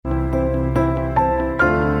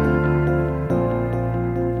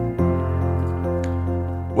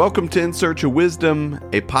Welcome to In Search of Wisdom,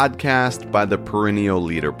 a podcast by the Perennial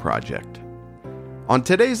Leader Project. On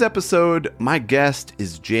today's episode, my guest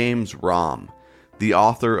is James Romm, the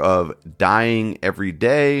author of Dying Every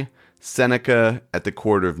Day, Seneca at the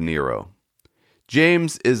Court of Nero.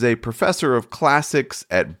 James is a professor of classics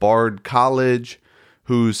at Bard College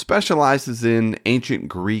who specializes in ancient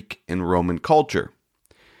Greek and Roman culture.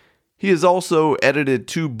 He has also edited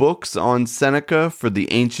 2 books on Seneca for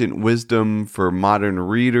the Ancient Wisdom for Modern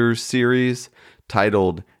Readers series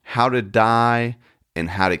titled How to Die and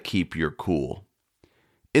How to Keep Your Cool.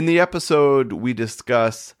 In the episode, we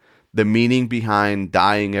discuss the meaning behind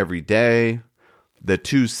dying every day, the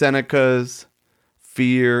 2 Senecas,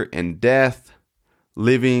 fear and death,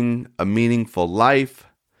 living a meaningful life,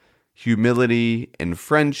 humility and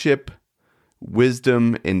friendship,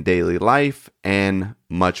 wisdom in daily life, and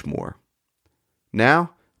much more.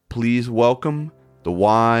 Now, please welcome the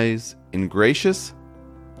wise and gracious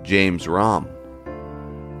James Romm.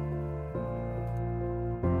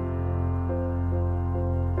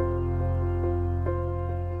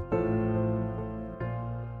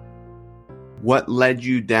 What led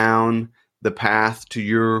you down the path to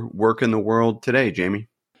your work in the world today, Jamie?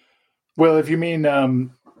 Well, if you mean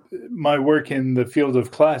my work in the field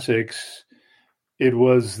of classics, it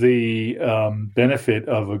was the benefit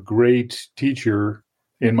of a great teacher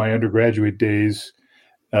in my undergraduate days,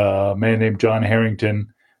 a man named John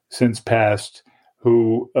Harrington, since passed,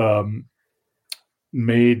 who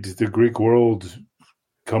made the Greek world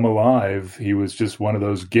come alive. He was just one of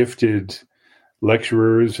those gifted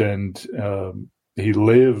lecturers, and he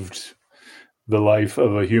lived the life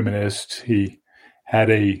of a humanist. He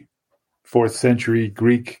had a 4th century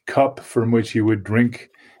Greek cup from which he would drink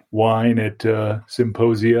wine at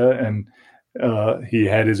symposia, and he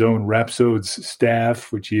had his own rhapsode's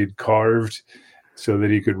staff, which he had carved so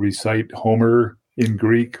that he could recite Homer in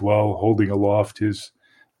Greek while holding aloft his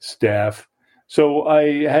staff. So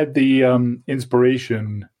I had the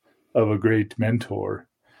inspiration of a great mentor,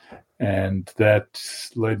 and that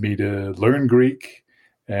led me to learn Greek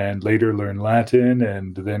and later learn Latin,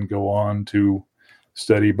 and then go on to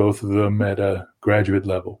study both of them at a graduate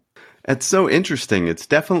level. It's so interesting. It's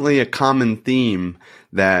definitely a common theme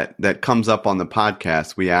that comes up on the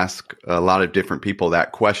podcast. We ask a lot of different people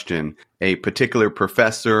that question. A particular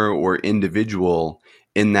professor or individual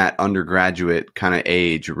in that undergraduate kind of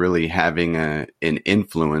age really having an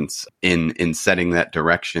influence in setting that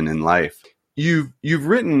direction in life. You've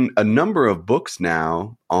written a number of books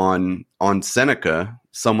now on Seneca,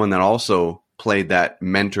 someone that also played that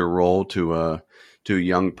mentor role to a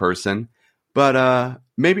young person. But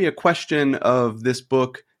maybe a question of this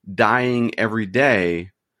book, Dying Every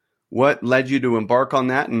Day. What led you to embark on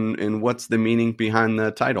that, and what's the meaning behind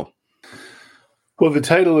the title? Well, the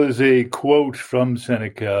title is a quote from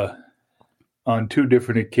Seneca on 2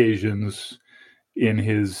 different occasions in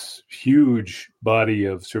his huge body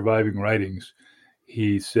of surviving writings.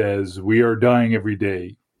 He says, "We are dying every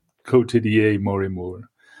day, quotidie morimur,"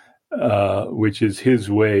 which is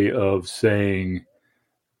his way of saying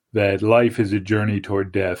that life is a journey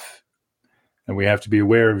toward death, and we have to be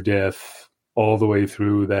aware of death all the way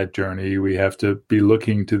through that journey. We have to be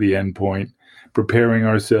looking to the end point, preparing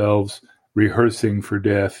ourselves, rehearsing for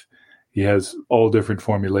death. He has all different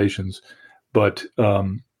formulations, but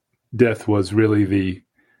death was really the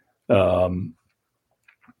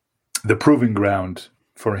proving ground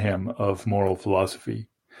for him of moral philosophy.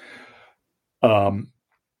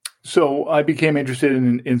 So I became interested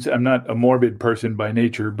in I'm not a morbid person by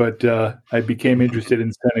nature, but I became interested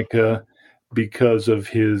in Seneca because of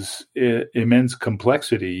his immense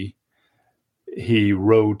complexity. He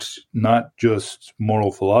wrote not just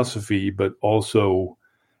moral philosophy, but also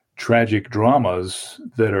tragic dramas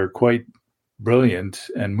that are quite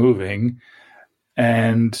brilliant and moving,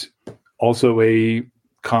 and also a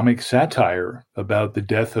comic satire about the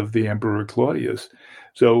death of the Emperor Claudius.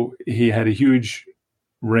 So he had a huge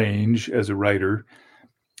range as a writer.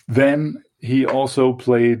 Then he also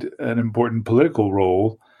played an important political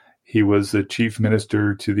role. He was the chief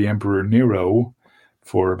minister to the Emperor Nero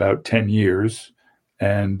for about 10 years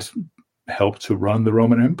and helped to run the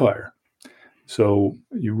Roman Empire. So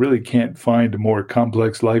you really can't find a more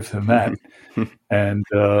complex life than that. And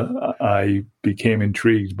I became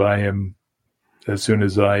intrigued by him as soon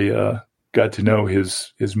as I got to know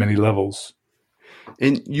his many levels.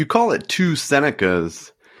 And you call it 2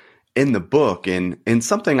 Senecas in the book, and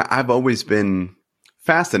something I've always been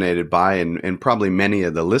fascinated by, and probably many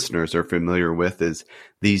of the listeners are familiar with, is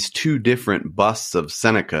these two different busts of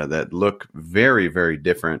Seneca that look very, very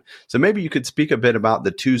different. So maybe you could speak a bit about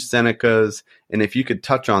the two Senecas, and if you could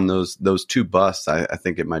touch on those two busts, I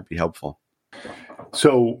think it might be helpful.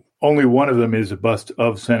 So only one of them is a bust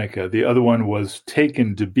of Seneca. The other one was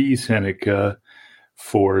taken to be Seneca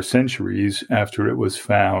for centuries after it was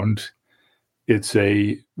found. It's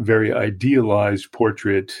a very idealized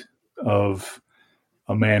portrait of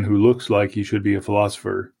a man who looks like he should be a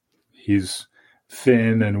philosopher. He's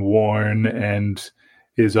thin and worn, and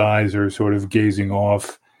his eyes are sort of gazing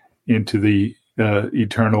off into the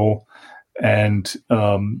eternal. And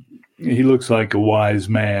he looks like a wise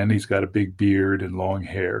man. He's got a big beard and long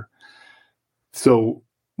hair. So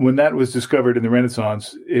when that was discovered in the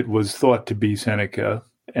Renaissance, it was thought to be Seneca,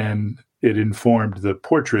 and it informed the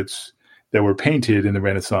portraits that were painted in the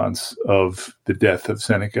Renaissance of the death of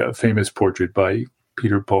Seneca, a famous portrait by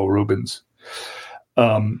Peter Paul Rubens.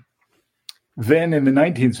 Then in the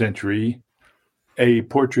 19th century, a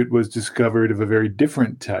portrait was discovered of a very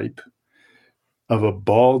different type, of a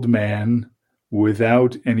bald man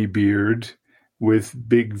without any beard, with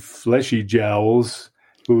big fleshy jowls,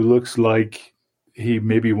 who looks like he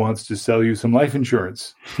maybe wants to sell you some life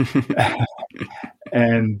insurance.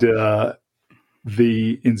 And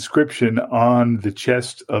the inscription on the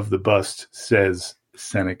chest of the bust says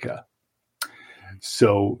Seneca.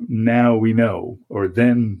 So now we know, or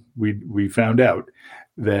then we found out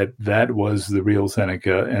that that was the real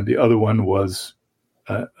Seneca, and the other one was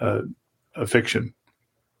a fiction.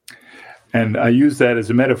 And I use that as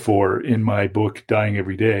a metaphor in my book, Dying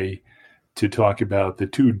Every Day, to talk about the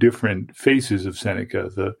two different faces of Seneca,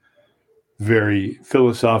 the very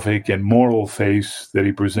philosophic and moral face that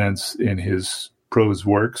he presents in his prose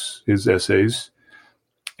works, his essays,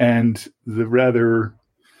 and the rather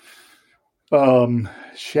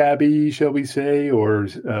shabby, shall we say, or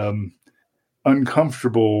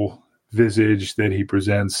uncomfortable visage that he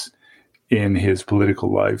presents in his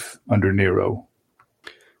political life under Nero.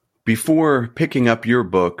 Before picking up your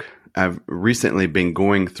book, I've recently been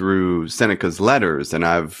going through Seneca's letters, and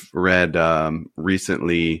I've read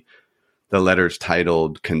recently the letters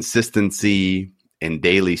titled Consistency and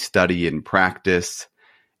Daily Study and Practice,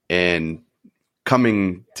 and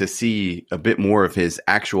coming to see a bit more of his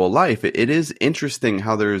actual life. It is interesting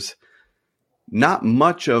how there's not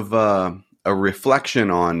much of a reflection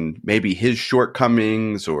on maybe his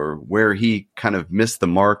shortcomings or where he kind of missed the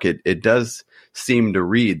mark. It does seem to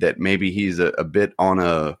read that maybe he's a bit on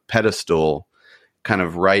a pedestal, kind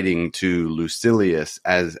of writing to Lucilius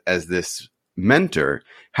as this mentor.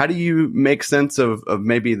 How do you make sense of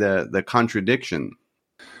maybe the contradiction?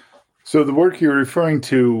 So the work you're referring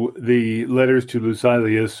to, the letters to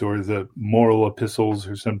Lucilius, or the moral epistles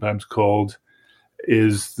are sometimes called,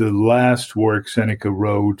 is the last work Seneca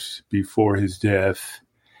wrote before his death.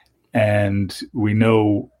 And we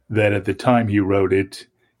know that at the time he wrote it,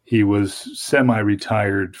 he was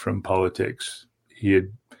semi-retired from politics. He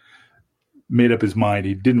had made up his mind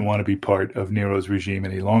he didn't want to be part of Nero's regime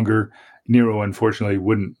any longer. Nero, unfortunately,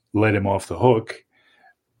 wouldn't let him off the hook,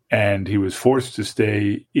 and he was forced to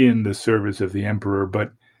stay in the service of the emperor,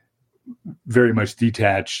 but very much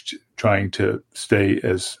detached, trying to stay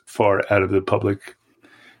as far out of the public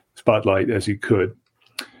spotlight as he could.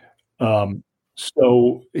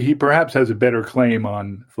 So he perhaps has a better claim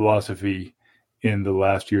on philosophy in the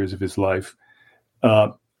last years of his life.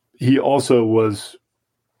 He also was,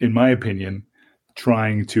 in my opinion,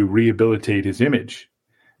 trying to rehabilitate his image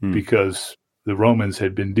because the Romans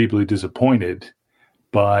had been deeply disappointed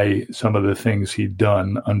by some of the things he'd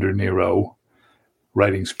done under Nero,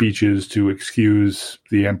 writing speeches to excuse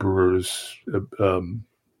the emperor's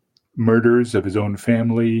murders of his own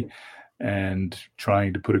family and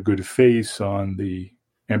trying to put a good face on the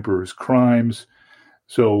emperor's crimes.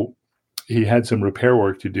 So he had some repair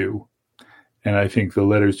work to do. And I think the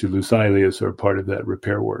letters to Lucilius are part of that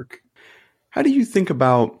repair work. How do you think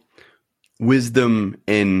about wisdom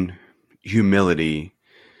and humility,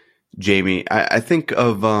 Jamie? I think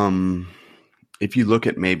of, if you look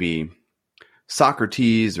at maybe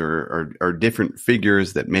Socrates or different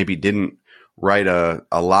figures that maybe didn't write a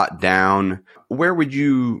lot down, where would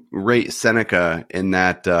you rate Seneca in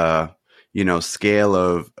that, scale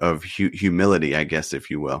of humility, I guess, if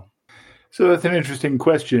you will? So that's an interesting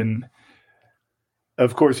question.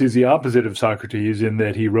 Of course, he's the opposite of Socrates in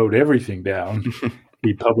that he wrote everything down.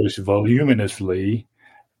 He published voluminously,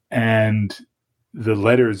 and the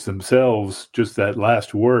letters themselves, just that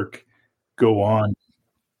last work, go on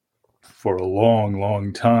for a long,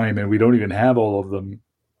 long time, and we don't even have all of them.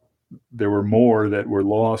 There were more that were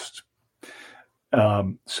lost.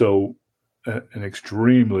 So an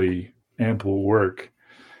extremely ample work.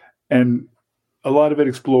 And a lot of it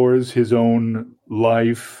explores his own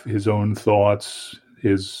life, his own thoughts,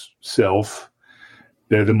 his self.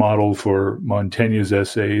 They're the model for Montaigne's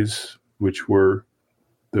essays, which were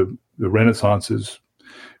the Renaissance's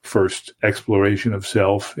first exploration of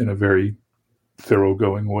self in a very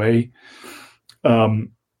thoroughgoing way.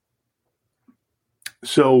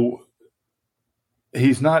 So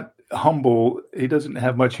he's not humble. He doesn't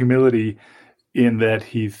have much humility in that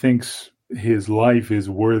he thinks his life is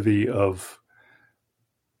worthy of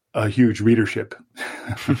a huge readership.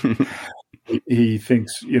 He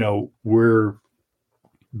thinks, we're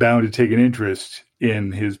bound to take an interest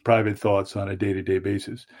in his private thoughts on a day-to-day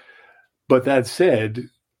basis. But that said,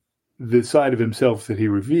 the side of himself that he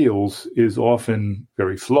reveals is often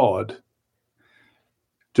very flawed.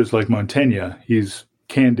 Just like Montaigne, he's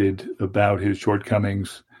candid about his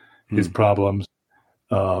shortcomings, his problems,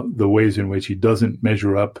 the ways in which he doesn't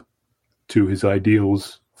measure up to his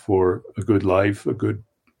ideals for a good life, a good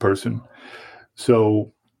person.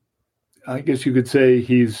 So I guess you could say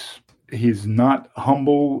he's not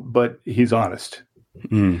humble, but he's honest.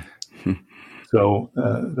 So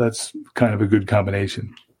that's kind of a good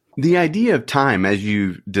combination. The idea of time, as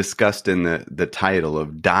you discussed in the title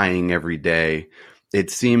of Dying Every Day, it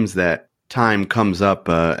seems that time comes up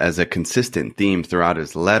as a consistent theme throughout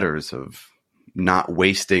his letters of not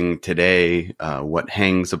wasting today. What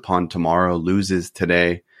hangs upon tomorrow loses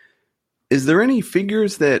today. Is there any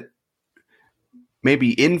figures that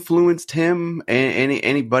maybe influenced him?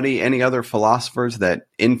 Any other philosophers that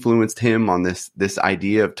influenced him on this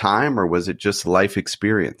idea of time, or was it just life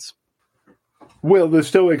experience? Well, the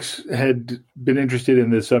Stoics had been interested in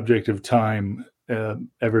the subject of time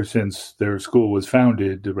ever since their school was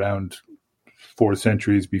founded around 4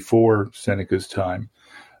 centuries before Seneca's time.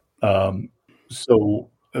 So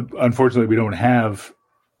unfortunately, we don't have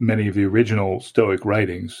many of the original Stoic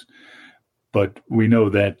writings, but we know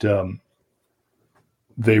that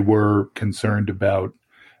they were concerned about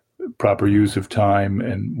proper use of time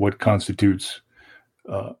and what constitutes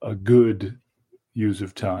a good use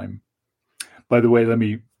of time. By the way, let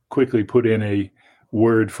me quickly put in a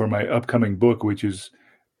word for my upcoming book, which is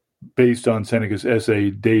based on Seneca's essay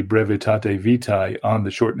De Brevitate Vitae, on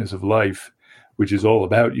the shortness of life, which is all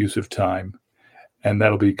about use of time. And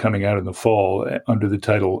that'll be coming out in the fall under the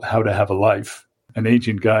title How to Have a Life, an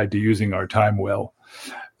ancient guide to using our time well.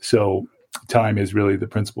 So time is really the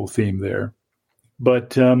principal theme there.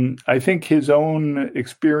 But I think his own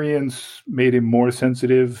experience made him more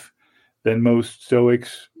sensitive than most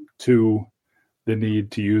Stoics to the need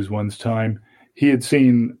to use one's time. He had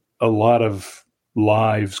seen a lot of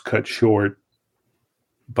lives cut short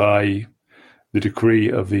by the decree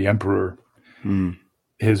of the emperor.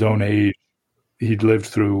 His own age. He'd lived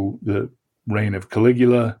through the reign of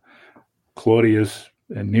Caligula, Claudius,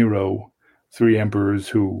 and Nero, 3 emperors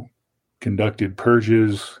who conducted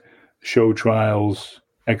purges, show trials,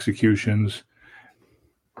 executions.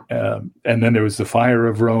 And then there was the fire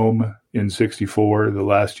of Rome in 64, the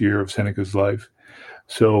last year of Seneca's life.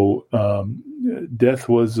 So death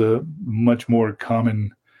was a much more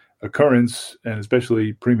common occurrence, and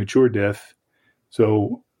especially premature death.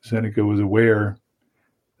 So Seneca was aware,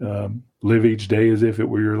 live each day as if it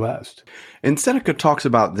were your last. And Seneca talks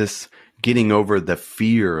about this getting over the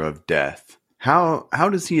fear of death. How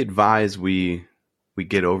does he advise we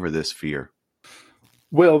get over this fear?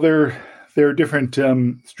 Well, there are different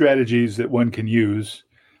strategies that one can use.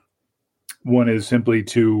 One is simply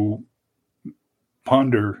to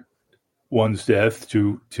ponder one's death,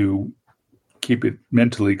 to keep it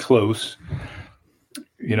mentally close.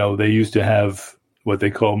 They used to have what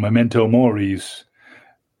they call memento moris.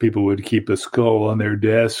 People would keep a skull on their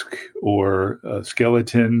desk or a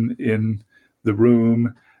skeleton in the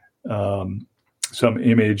room, some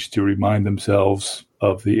image to remind themselves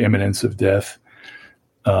of the imminence of death.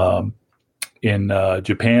 In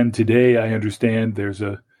Japan today, I understand there's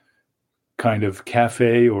a kind of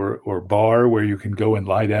cafe or bar where you can go and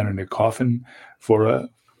lie down in a coffin for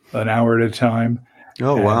an hour at a time.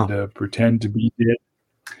 Oh, wow. Pretend to be dead.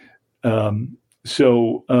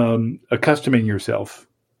 So accustoming yourself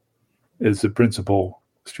is the principal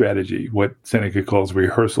strategy, what Seneca calls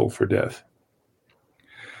rehearsal for death.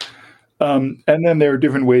 And then there are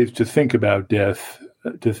different ways to think about death,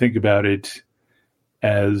 to think about it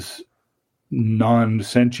as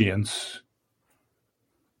non-sentience,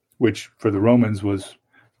 which for the Romans was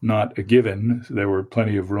not a given. There were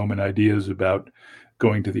plenty of Roman ideas about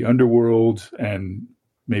going to the underworld and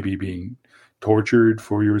maybe being tortured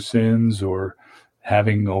for your sins or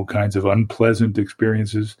having all kinds of unpleasant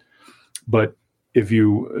experiences. But if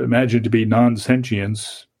you imagine to be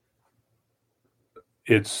non-sentience,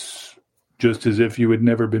 it's just as if you had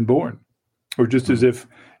never been born, or just as if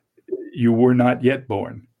you were not yet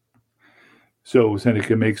born. So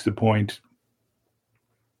Seneca makes the point,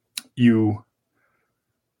 you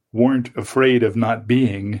weren't afraid of not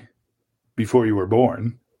being before you were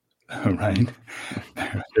born, right?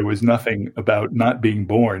 There was nothing about not being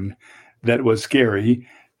born that was scary.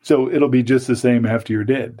 So it'll be just the same after you're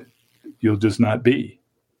dead. You'll just not be.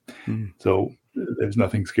 So there's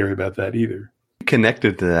nothing scary about that either.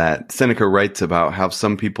 Connected to that, Seneca writes about how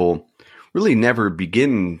some people really never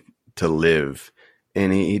begin to live.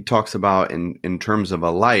 And he talks about in terms of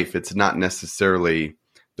a life, it's not necessarily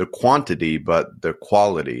the quantity, but the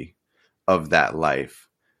quality of that life.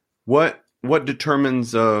 What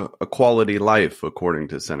determines a quality life, according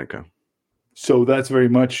to Seneca? So that's very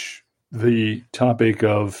much the topic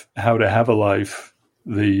of How to Have a Life,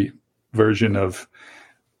 the version of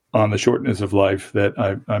On the Shortness of Life that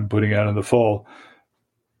I'm putting out in the fall.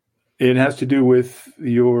 It has to do with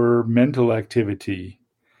your mental activity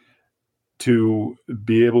to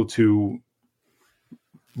be able to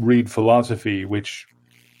read philosophy, which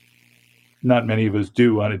not many of us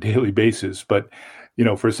do on a daily basis. But,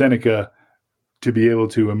 for Seneca, to be able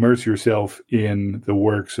to immerse yourself in the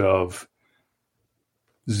works of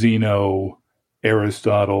Zeno,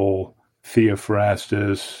 Aristotle,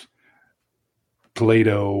 Theophrastus,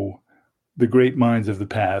 Plato, the great minds of the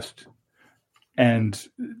past, and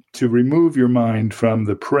to remove your mind from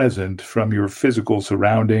the present, from your physical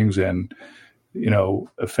surroundings and,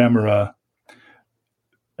 ephemera,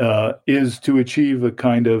 is to achieve a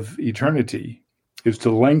kind of eternity, is to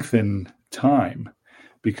lengthen time,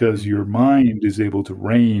 because your mind is able to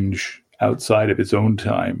range outside of its own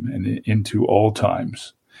time and into all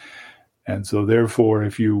times. And so therefore,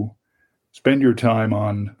 if you spend your time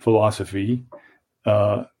on philosophy,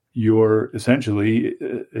 you're essentially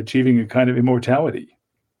achieving a kind of immortality.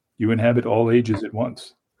 You inhabit all ages at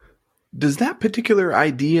once. Does that particular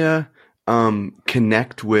idea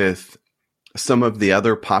connect with some of the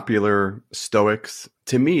other popular Stoics?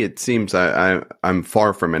 To me, it seems I'm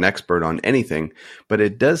far from an expert on anything, but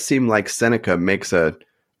it does seem like Seneca makes a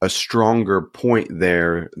stronger point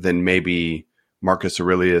there than maybe Marcus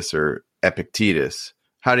Aurelius or Epictetus.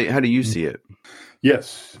 How do you see it?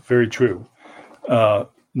 Yes, very true.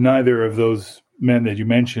 Neither of those men that you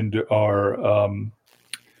mentioned are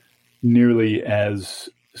nearly as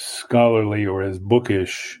scholarly or as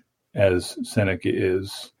bookish as Seneca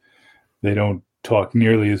is. They don't talk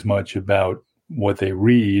nearly as much about what they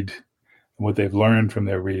read, what they've learned from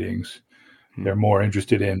their readings. They're more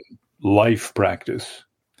interested in life practice.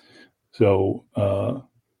 So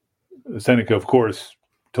Seneca, of course,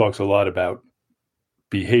 talks a lot about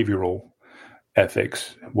behavioral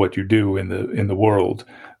ethics, what you do in the world,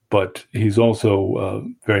 but he's also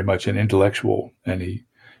very much an intellectual, and he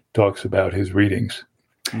talks about his readings.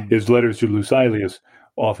 His letters to Lucilius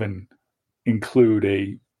often include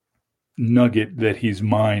a nugget that he's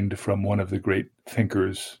mined from one of the great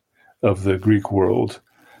thinkers of the Greek world.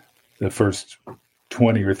 The first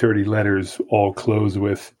 20 or 30 letters all close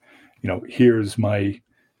with, here's my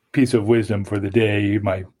piece of wisdom for the day,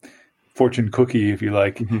 my fortune cookie, if you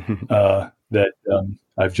like, that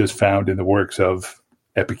I've just found in the works of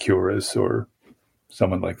Epicurus or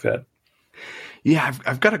someone like that. Yeah,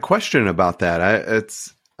 I've got a question about that.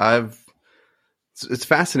 It's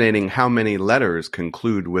fascinating how many letters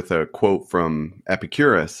conclude with a quote from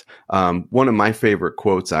Epicurus. One of my favorite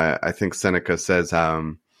quotes, I think Seneca says, I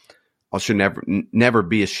should never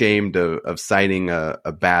be ashamed of citing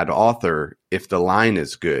a bad author if the line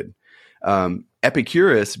is good.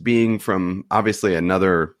 Epicurus, being from obviously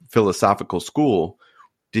another philosophical school,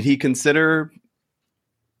 did he consider,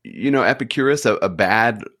 Epicurus a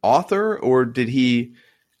bad author, or did he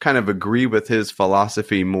kind of agree with his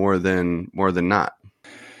philosophy more than not?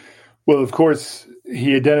 Well, of course,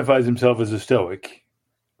 he identifies himself as a Stoic,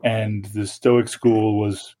 and the Stoic school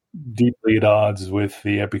was deeply at odds with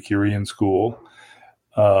the Epicurean school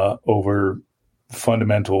over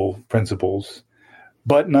fundamental principles.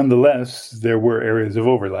 But nonetheless, there were areas of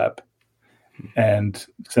overlap, and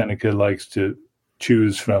Seneca likes to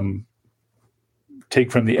take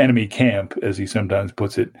from the enemy camp, as he sometimes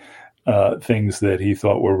puts it, things that he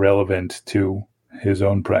thought were relevant to his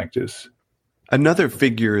own practice. Another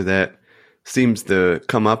figure that seems to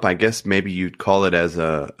come up, I guess maybe you'd call it as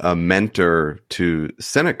a mentor to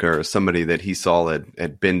Seneca, or somebody that he saw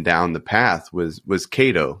had been down the path, was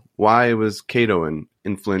Cato. Why was Cato an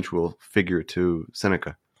influential figure to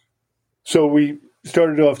Seneca? So we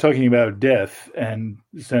started off talking about death and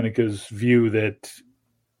Seneca's view that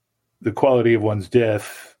the quality of one's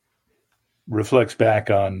death reflects back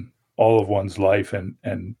on all of one's life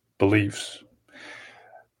and beliefs.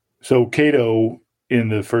 So Cato in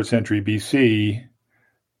the 1st century BC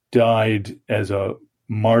died as a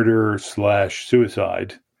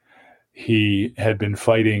martyr/suicide. He had been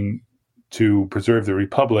fighting to preserve the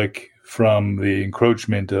Republic from the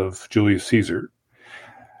encroachment of Julius Caesar.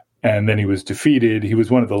 And then he was defeated. He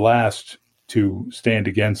was one of the last to stand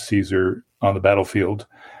against Caesar on the battlefield.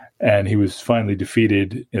 And he was finally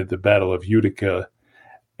defeated at the Battle of Utica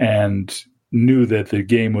and knew that the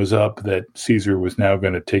game was up, that Caesar was now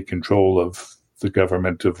going to take control of the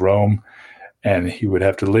government of Rome. And he would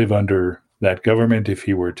have to live under that government if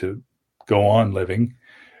he were to go on living.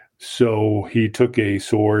 So he took a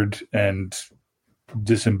sword and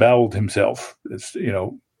disemboweled himself,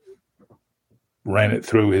 ran it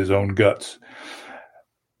through his own guts.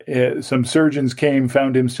 Some surgeons came,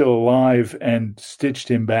 found him still alive, and stitched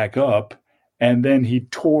him back up. And then he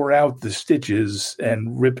tore out the stitches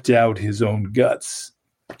and ripped out his own guts.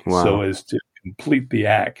 Wow. So as to complete the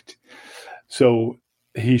act. So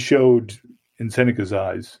he showed, in Seneca's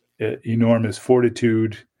eyes, enormous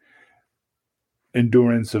fortitude,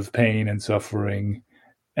 endurance of pain and suffering,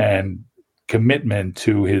 and commitment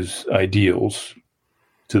to his ideals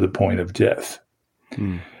to the point of death.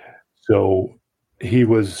 So he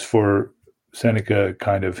was, for Seneca,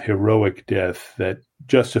 kind of heroic death that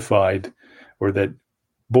justified or that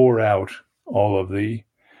bore out all of the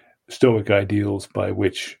Stoic ideals by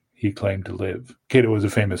which he claimed to live. Cato was a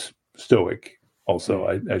famous Stoic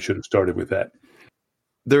also. I should have started with that.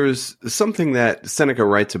 There's something that Seneca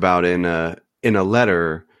writes about in a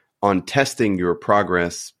letter on testing your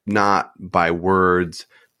progress, not by words,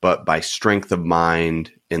 but by strength of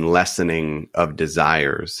mind and lessening of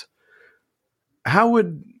desires. How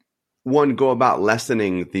would one go about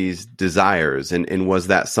lessening these desires? And was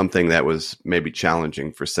that something that was maybe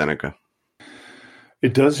challenging for Seneca?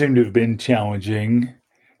 It does seem to have been challenging.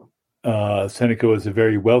 Seneca was a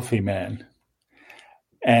very wealthy man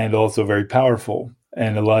and also very powerful.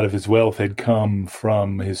 And a lot of his wealth had come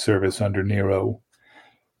from his service under Nero.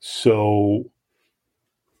 So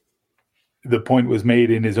the point was made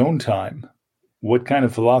in his own time. What kind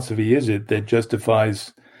of philosophy is it that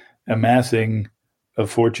justifies amassing a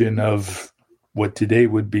fortune of what today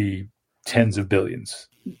would be tens of billions?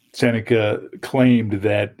 Seneca claimed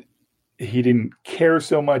that he didn't care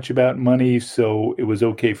so much about money, so it was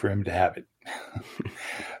okay for him to have it.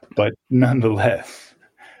 But nonetheless,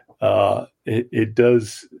 it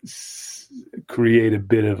does create a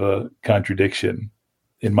bit of a contradiction,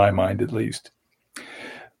 in my mind at least.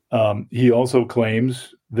 He also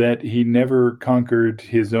claims that he never conquered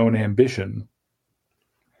his own ambition,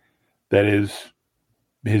 that is,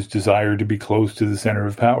 his desire to be close to the center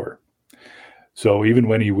of power. So even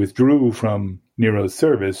when he withdrew from Nero's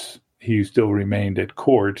service, he still remained at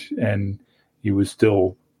court, and he was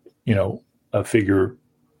still, a figure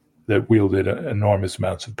that wielded enormous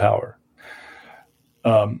amounts of power.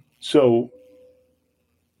 So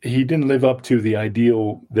he didn't live up to the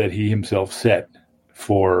ideal that he himself set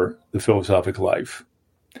for the philosophic life,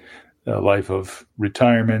 a life of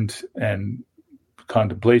retirement and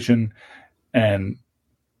contemplation and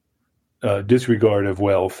disregard of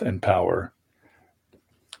wealth and power.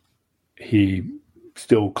 He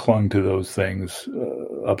still clung to those things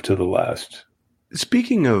up to the last.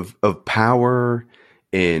 Speaking of power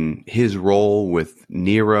in his role with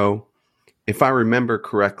Nero, if I remember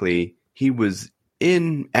correctly, he was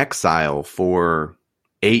in exile for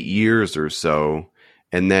 8 years or so,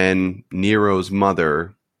 and then Nero's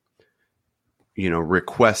mother,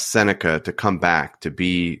 requests Seneca to come back to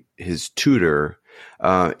be his tutor.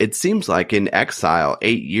 It seems like in exile,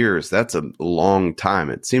 8 years, that's a long time.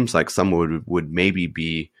 It seems like someone would maybe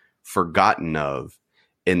be forgotten of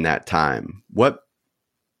in that time.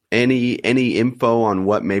 Any info on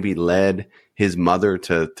what maybe led his mother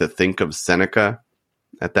to think of Seneca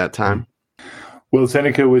at that time? Well,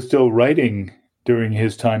 Seneca was still writing during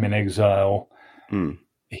his time in exile.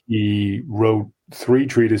 He wrote 3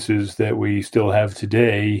 treatises that we still have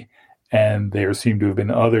today, and there seem to have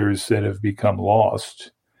been others that have become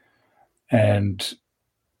lost. And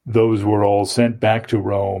those were all sent back to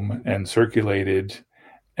Rome and circulated,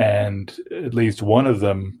 and at least one of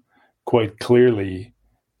them quite clearly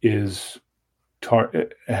has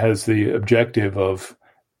the objective of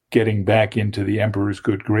getting back into the emperor's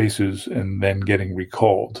good graces and then getting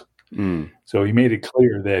recalled. So he made it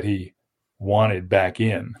clear that he wanted back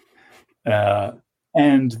in.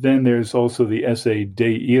 And then there's also the essay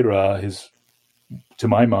De Ira, to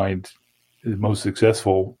my mind, his most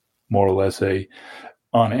successful moral essay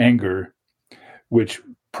on anger, which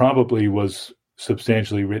probably was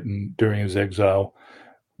substantially written during his exile,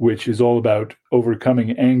 which is all about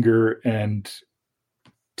overcoming anger and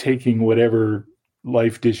taking whatever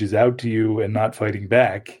life dishes out to you and not fighting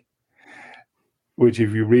back, which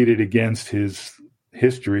if you read it against his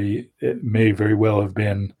history, it may very well have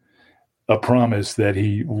been a promise that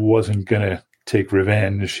he wasn't going to take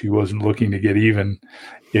revenge. He wasn't looking to get even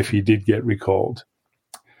if he did get recalled.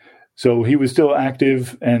 So he was still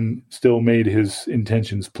active and still made his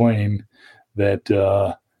intentions plain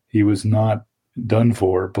that he was not done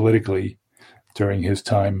for politically during his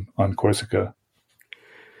time on Corsica.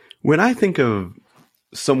 When I think of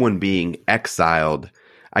someone being exiled,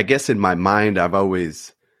 I guess in my mind, I've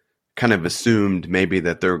always kind of assumed maybe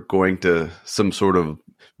that they're going to some sort of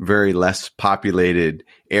very less populated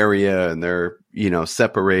area and they're,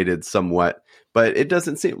 separated somewhat. But it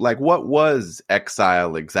doesn't seem like, what was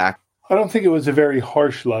exile exactly? I don't think it was a very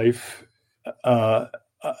harsh life.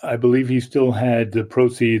 I believe he still had the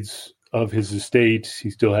proceeds of his estate. He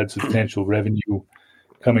still had substantial revenue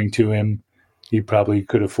coming to him. He probably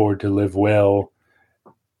could afford to live well.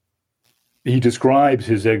 He describes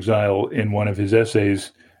his exile in one of his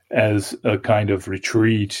essays as a kind of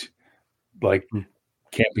retreat, like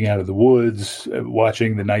camping out of the woods,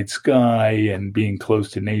 watching the night sky and being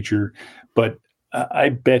close to nature. But I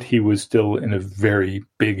bet he was still in a very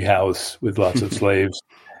big house with lots of slaves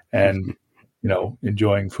and,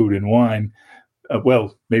 enjoying food and wine.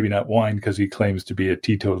 Well, maybe not wine because he claims to be a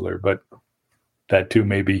teetotaler, but that too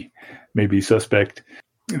may be suspect.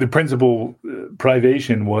 The principal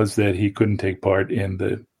privation was that he couldn't take part in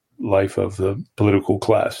the life of the political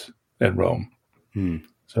class at Rome.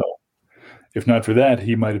 So if not for that,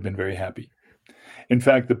 he might have been very happy. In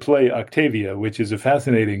fact, the play Octavia, which is a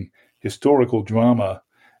fascinating historical drama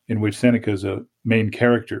in which Seneca is a main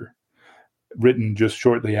character, written just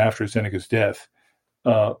shortly after Seneca's death,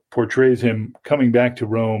 portrays him coming back to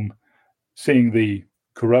Rome, seeing the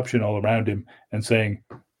corruption all around him, and saying,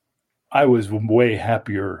 I was way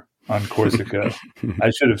happier on Corsica. I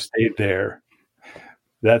should have stayed there.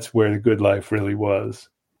 That's where the good life really was.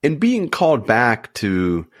 And being called back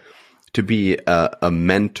to be a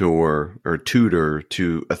mentor or tutor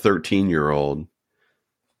to a 13-year-old,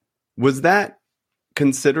 was that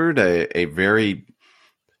considered a very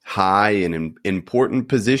high and important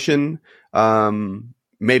position?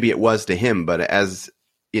 Maybe it was to him, but as,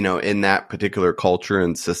 in that particular culture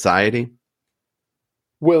and society?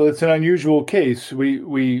 Well, it's an unusual case.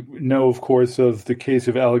 We know, of course, of the case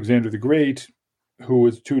of Alexander the Great, who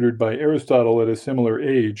was tutored by Aristotle at a similar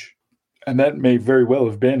age. And that may very well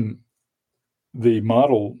have been the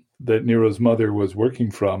model that Nero's mother was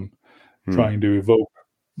working from, trying to evoke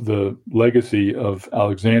the legacy of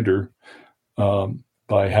Alexander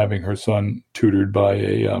by having her son tutored by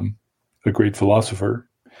a great philosopher.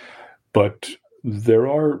 But there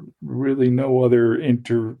are really no other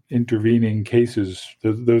intervening cases.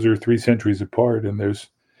 Those are 3 centuries apart, and there's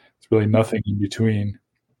really nothing in between.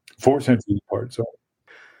 4 centuries apart. So,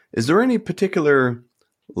 is there any particular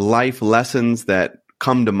life lessons that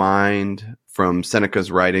come to mind from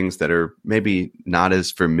Seneca's writings that are maybe not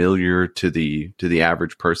as familiar to the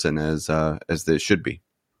average person as they should be?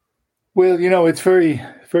 Well, it's very,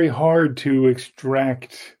 very hard to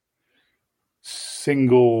extract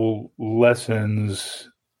single lessons.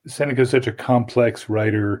 Seneca is such a complex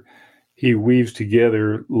writer. He weaves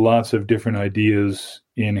together lots of different ideas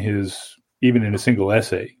even in a single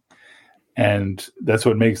essay. And that's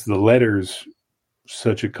what makes the letters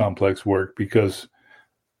such a complex work, because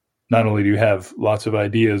not only do you have lots of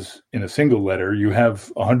ideas in a single letter, you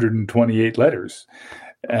have 128 letters,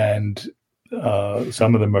 and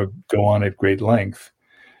some of them go on at great length.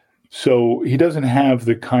 So he doesn't have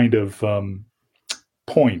the kind of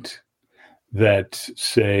point that,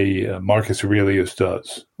 say, Marcus Aurelius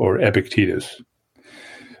does, or Epictetus.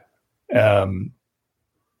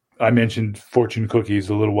 I mentioned fortune cookies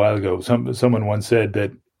a little while ago. Someone once said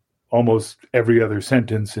that almost every other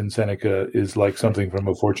sentence in Seneca is like something from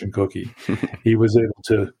a fortune cookie. He was able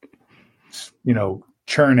to,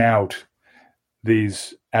 churn out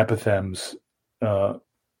these apothegms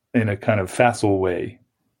in a kind of facile way.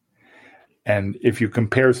 And if you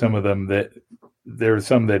compare some of them, that there are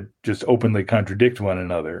some that just openly contradict one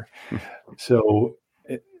another. So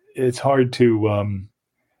it's hard to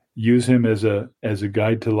use him as a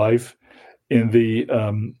guide to life. In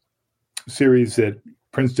the series that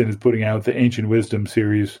Princeton is putting out, the Ancient Wisdom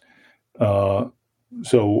series,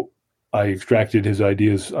 so I extracted his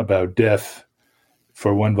ideas about death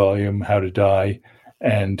for one volume, How to Die,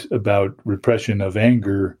 and about repression of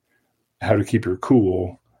anger, How to Keep Your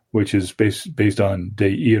Cool, which is based on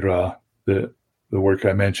De Ira, the the work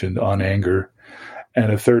I mentioned on anger,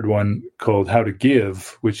 and a third one called How to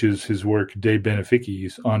Give, which is his work De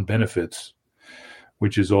Beneficiis, on benefits,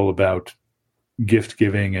 which is all about gift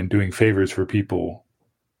giving and doing favors for people.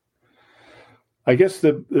 I guess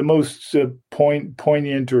the most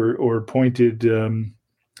poignant or pointed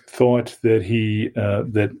thought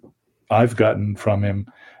that I've gotten from him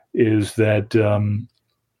is that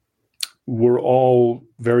we're all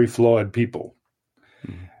very flawed people.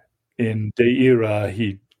 Mm-hmm. In De Ira,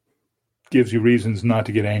 he gives you reasons not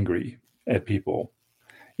to get angry at people,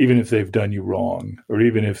 even if they've done you wrong, or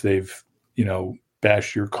even if they've,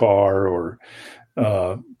 bashed your car or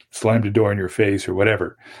slammed a door in your face or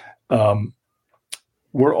whatever.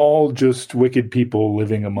 We're all just wicked people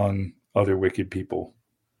living among other wicked people.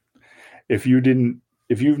 If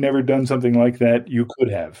you've never done something like that, you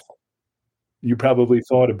could have. You probably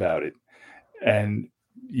thought about it, and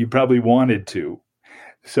you probably wanted to.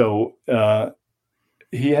 So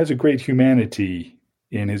he has a great humanity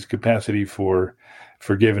in his capacity for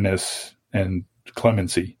forgiveness and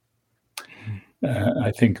clemency.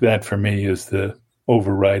 I think that for me is the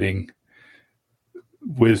overriding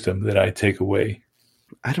wisdom that I take away.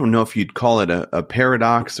 I don't know if you'd call it a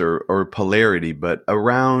paradox or polarity, but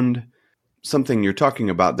around something you're talking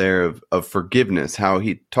about there of forgiveness, how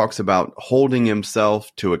he talks about holding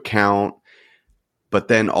himself to account, but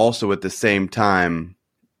then also at the same time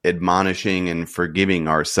admonishing and forgiving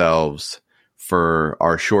ourselves for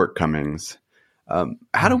our shortcomings.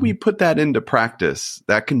 How do we put that into practice?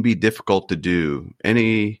 That can be difficult to do.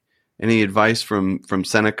 Any advice from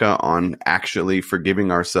Seneca on actually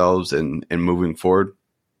forgiving ourselves and moving forward?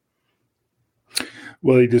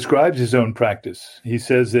 Well, he describes his own practice. He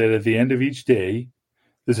says that at the end of each day,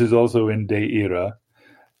 this is also in De Ira,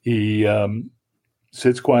 he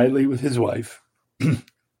sits quietly with his wife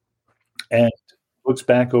and looks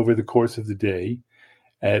back over the course of the day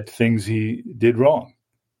at things he did wrong.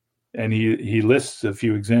 And he lists a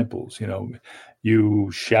few examples. You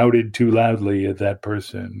shouted too loudly at that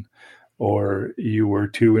person, or you were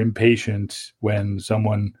too impatient when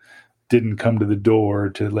someone didn't come to the door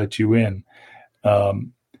to let you in.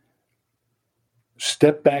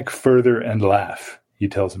 Step back further and laugh, he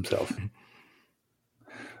tells himself.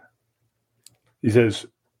 He says,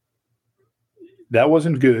 that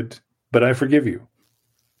wasn't good, but I forgive you.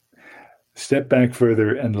 Step back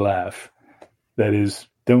further and laugh. That is,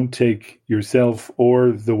 don't take yourself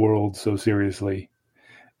or the world so seriously.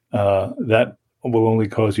 That will only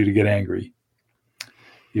cause you to get angry.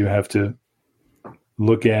 You have to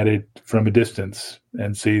look at it from a distance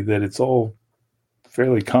and see that it's all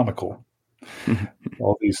fairly comical.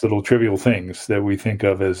 All these little trivial things that we think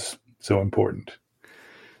of as so important.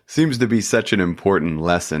 Seems to be such an important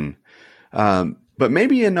lesson. But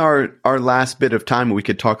maybe in our last bit of time, we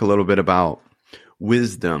could talk a little bit about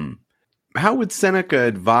wisdom. How would Seneca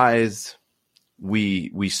advise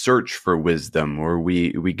we search for wisdom, or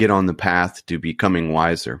we get on the path to becoming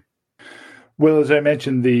wiser? Well, as I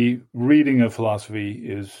mentioned, the reading of philosophy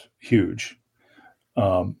is huge.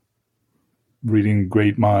 Reading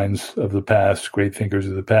great minds of the past, great thinkers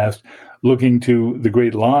of the past, looking to the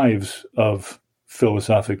great lives of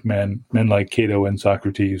philosophic men like Cato and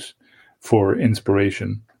Socrates for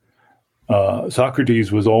inspiration.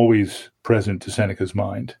 Socrates was always present to Seneca's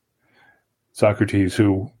mind. Socrates,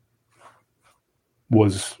 who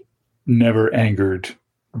was never angered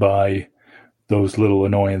by those little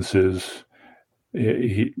annoyances.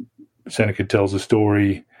 Seneca tells a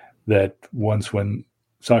story that once when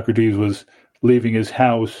Socrates was leaving his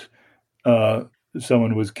house,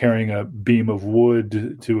 someone was carrying a beam of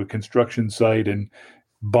wood to a construction site and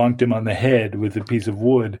bonked him on the head with a piece of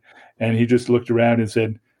wood. And he just looked around and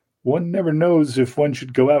said, one never knows if one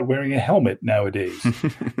should go out wearing a helmet nowadays.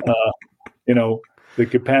 The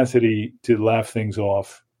capacity to laugh things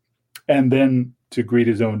off and then to greet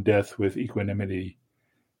his own death with equanimity,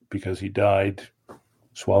 because he died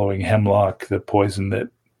swallowing hemlock, the poison that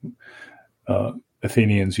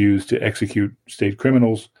Athenians used to execute state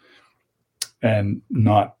criminals, and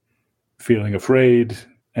not feeling afraid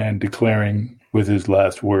and declaring with his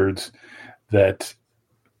last words that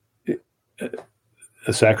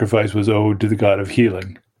a sacrifice was owed to the god of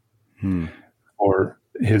healing for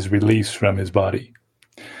his release from his body.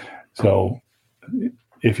 So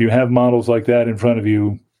if you have models like that in front of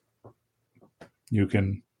you, you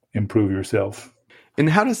can improve yourself. And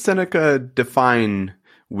how does Seneca define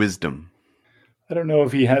wisdom? I don't know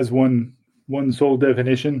if he has one sole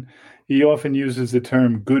definition. He often uses the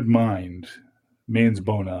term good mind, mens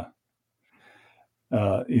bona.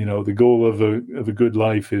 The goal of a good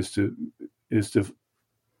life is to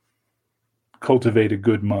cultivate a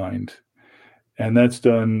good mind. And that's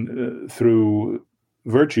done through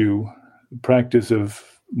virtue, practice of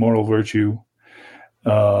moral virtue,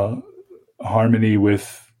 harmony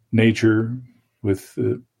with nature, with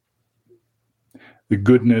the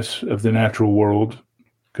goodness of the natural world,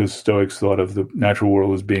 because Stoics thought of the natural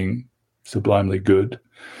world as being sublimely good,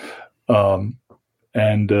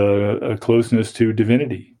 and a closeness to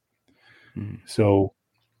divinity. So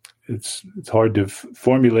it's hard to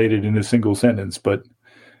formulate it in a single sentence, but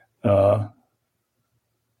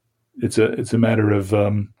it's a matter of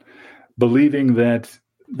believing that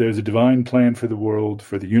there's a divine plan for the world,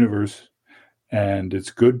 for the universe, and it's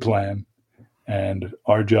a good plan, and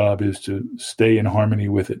our job is to stay in harmony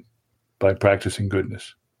with it by practicing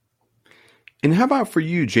goodness. And how about for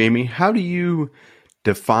you, Jamie? How do you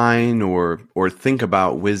define or think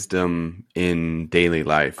about wisdom in daily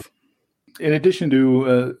life? In addition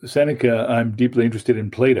to Seneca, I'm deeply interested in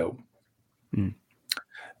Plato.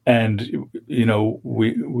 And,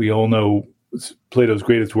 we all know Plato's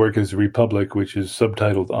greatest work is the Republic, which is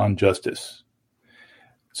subtitled On Justice.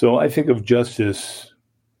 So I think of justice,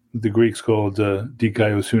 the Greeks called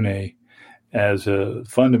dikaiosune, as a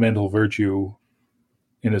fundamental virtue,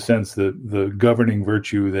 in a sense, the governing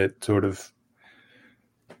virtue that sort of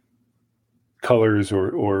colors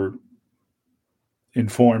or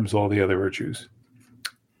informs all the other virtues.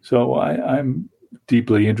 So I'm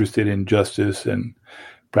deeply interested in justice and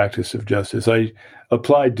practice of justice. I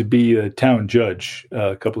applied to be a town judge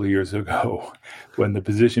a couple of years ago when the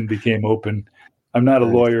position became open. I'm not a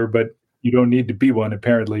lawyer, but you don't need to be one,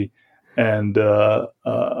 apparently. And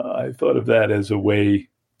I thought of that as a way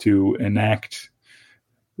to enact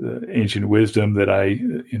the ancient wisdom that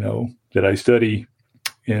I study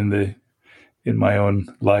in my own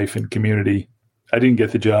life and community. I didn't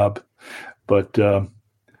get the job, but I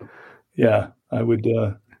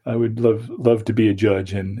would love to be a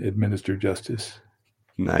judge and administer justice.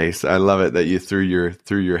 Nice. I love it that you threw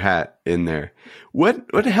your hat in there.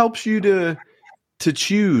 What helps you to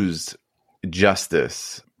choose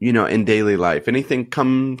justice, in daily life? Anything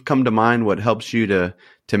come to mind? What helps you to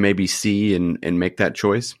maybe see and make that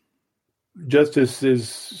choice? Justice is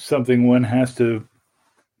something one has to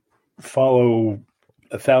follow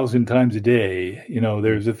 1,000 times a day.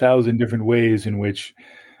 There's 1,000 different ways in which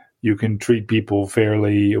you can treat people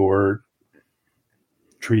fairly or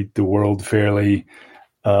treat the world fairly.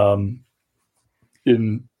 In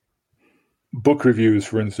book reviews,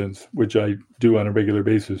 for instance, which I do on a regular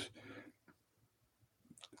basis,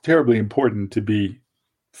 it's terribly important to be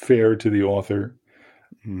fair to the author,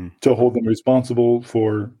 to hold them responsible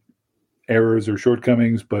for errors or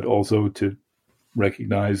shortcomings, but also to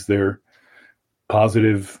recognize their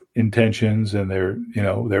positive intentions and their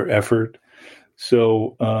effort.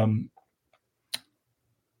 So,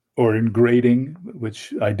 or in grading,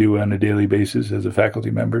 which I do on a daily basis as a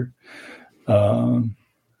faculty member.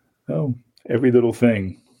 Every little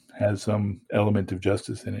thing has some element of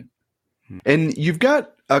justice in it. And you've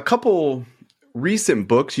got a couple recent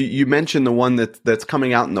books. You mentioned the one that's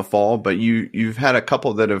coming out in the fall, but you've had a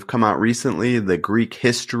couple that have come out recently, the Greek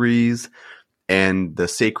Histories and the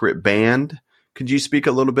Sacred Band. Could you speak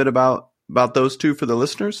a little bit about those two for the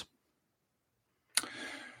listeners?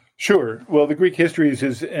 Sure. Well, the Greek Histories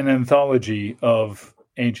is an anthology of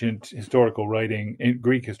ancient historical writing,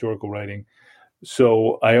 Greek historical writing.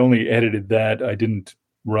 So I only edited that. I didn't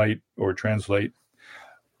write or translate.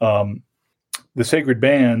 The Sacred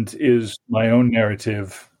Band is my own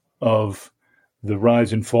narrative of the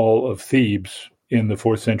rise and fall of Thebes in the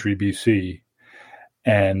 4th century BC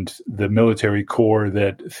and the military corps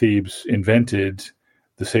that Thebes invented,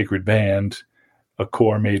 the Sacred Band, a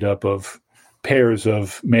corps made up of pairs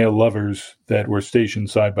of male lovers that were stationed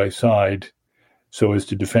side by side so as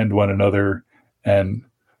to defend one another and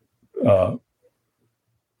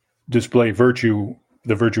display virtue,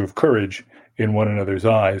 the virtue of courage in one another's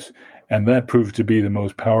eyes. And that proved to be the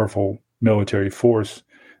most powerful military force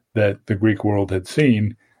that the Greek world had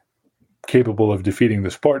seen, capable of defeating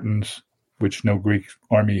the Spartans, which no Greek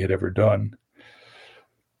army had ever done.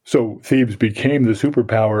 So Thebes became the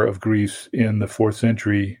superpower of Greece in the 4th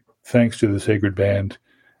century, thanks to the Sacred Band.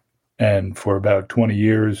 And for about 20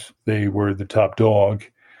 years, they were the top dog.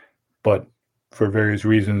 But for various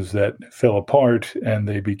reasons that fell apart, and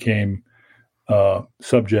they became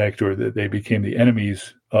subject, or that they became the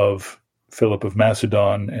enemies of Philip of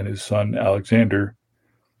Macedon and his son Alexander.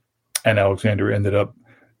 And Alexander ended up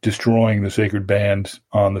destroying the Sacred Band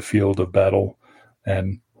on the field of battle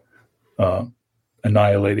and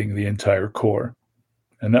annihilating the entire corps.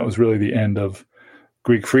 And that was really the end of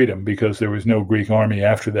Greek freedom, because there was no Greek army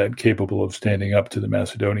after that capable of standing up to the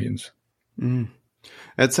Macedonians.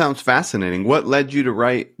 That sounds fascinating. What led you to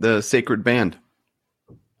write The Sacred Band?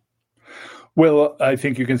 Well, I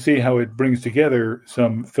think you can see how it brings together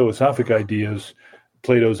some philosophic ideas,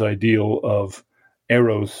 Plato's ideal of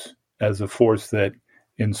eros as a force that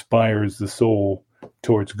inspires the soul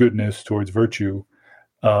towards goodness, towards virtue,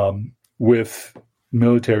 with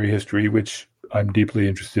military history, which I'm deeply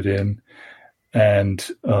interested in, and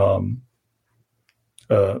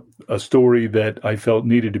a story that I felt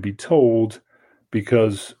needed to be told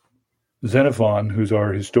because Xenophon, who's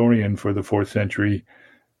our historian for the 4th century,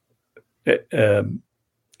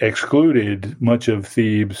 excluded much of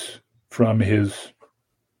Thebes from his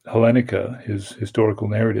Hellenica, his historical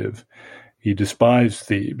narrative. He despised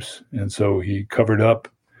Thebes, and so he covered up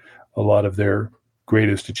a lot of their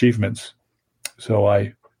greatest achievements. So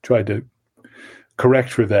I tried to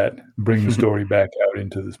correct for that, bring the story back out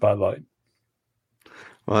into the spotlight.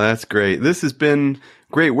 Well, that's great. This has been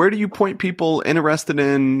great. Where do you point people interested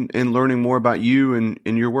in learning more about you and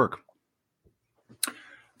in your work?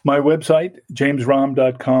 My website,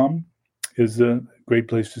 jamesromm.com, is a great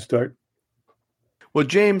place to start. Well,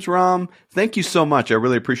 James Romm, thank you so much. I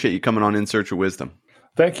really appreciate you coming on In Search of Wisdom.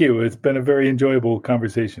 Thank you. It's been a very enjoyable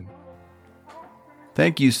conversation.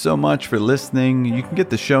 Thank you so much for listening. You can get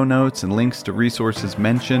the show notes and links to resources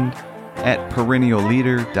mentioned at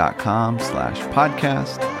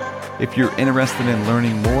perennialleader.com/podcast. If you're interested in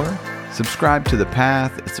learning more, subscribe to The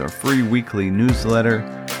Path. It's our free weekly newsletter.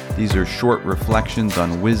 These are short reflections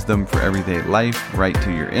on wisdom for everyday life right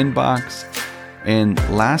to your inbox. And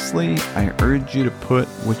lastly, I urge you to put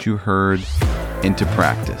what you heard into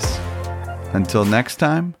practice. Until next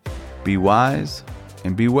time, be wise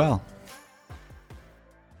and be well.